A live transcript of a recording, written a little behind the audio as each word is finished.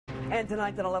And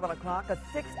tonight at 11 o'clock, a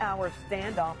 6-hour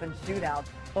standoff and shootout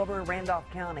over in Randolph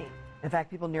County. In fact,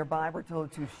 people nearby were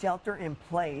told to shelter in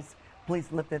place.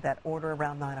 Police lifted that order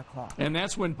around 9 o'clock. And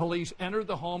that's when police entered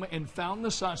the home and found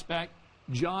the suspect.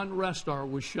 John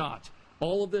Restar was shot.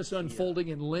 All of this unfolding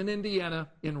in Lynn, Indiana,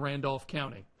 in Randolph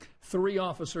County. 3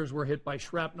 officers were hit by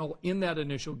shrapnel in that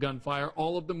initial gunfire.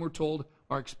 All of them were told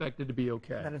are expected to be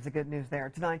okay. That is the good news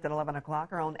there. Tonight at 11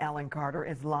 o'clock, our own Alan Carter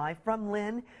is live from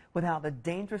Lynn with how the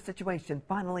dangerous situation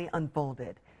finally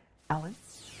unfolded. Alan?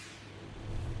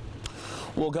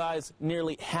 Well, guys,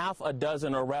 nearly half a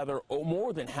dozen, or rather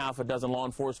more than half a dozen law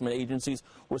enforcement agencies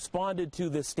responded to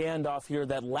this standoff here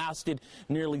that lasted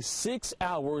nearly 6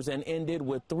 hours and ended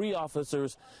with 3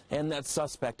 officers and that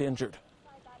suspect injured.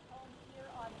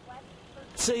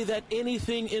 Say that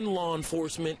anything in law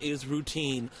enforcement is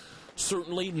routine.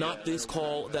 Certainly not this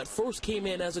call that first came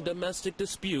in as a domestic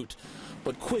dispute,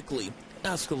 but quickly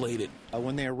escalated.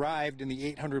 When they arrived in the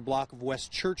 800 block of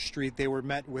West Church Street, they were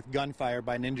met with gunfire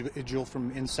by an individual from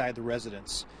inside the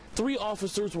residence. 3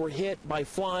 officers were hit by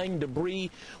flying debris.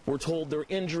 We're told their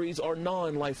injuries are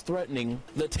non-life-threatening.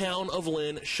 The town of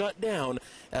Lynn shut down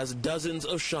as dozens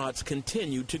of shots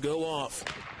continued to go off.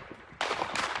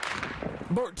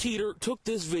 Bart Teeter took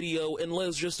this video and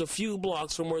lives just a few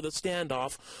blocks from where the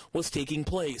standoff was taking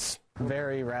place.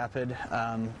 Very rapid,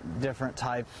 different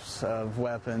types of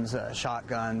weapons,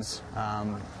 shotguns.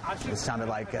 It sounded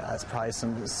like probably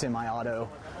some semi-auto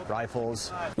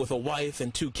rifles. With a wife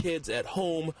and 2 kids at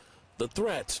home, the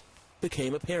threat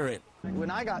became apparent.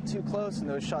 When I got too close and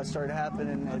those shots started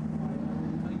happening,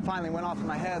 it finally went off in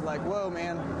my head like, whoa,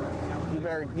 man, you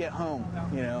better get home,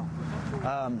 you know.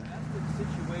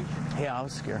 Yeah, I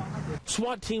was scared.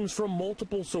 SWAT teams from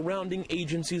multiple surrounding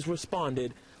agencies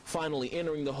responded, finally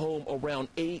entering the home around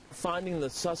 8, finding the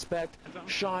suspect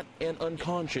shot and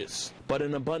unconscious. But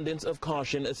an abundance of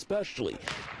caution, especially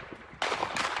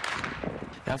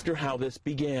after how this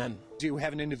began. You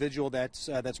have an individual that's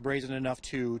brazen enough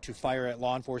to fire at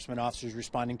law enforcement officers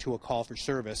responding to a call for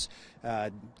service.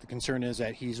 The concern is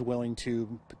that he's willing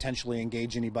to potentially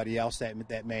engage anybody else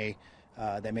that may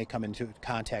come into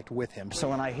contact with him. So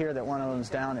when I hear that one of them's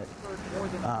down, it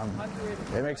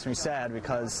makes me sad,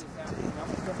 because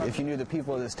if you knew the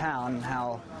people of this town,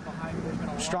 how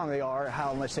strong they are,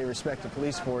 how much they respect the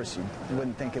police force, you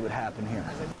wouldn't think it would happen here.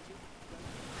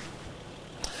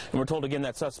 And we're told again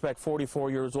that suspect,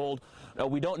 44 years old.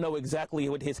 We don't know exactly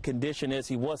what his condition is.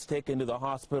 He was taken to the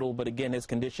hospital, but again, his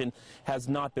condition has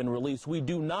not been released. We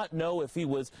do not know if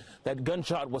that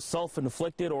gunshot was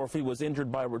self-inflicted or if he was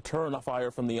injured by return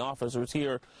fire from the officers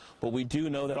here. But we do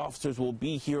know that officers will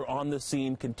be here on the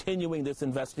scene continuing this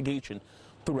investigation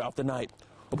throughout the night.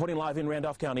 Reporting live in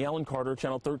Randolph County, Alan Carter,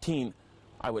 Channel 13,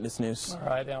 Eyewitness News. All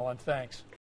right, Alan, thanks.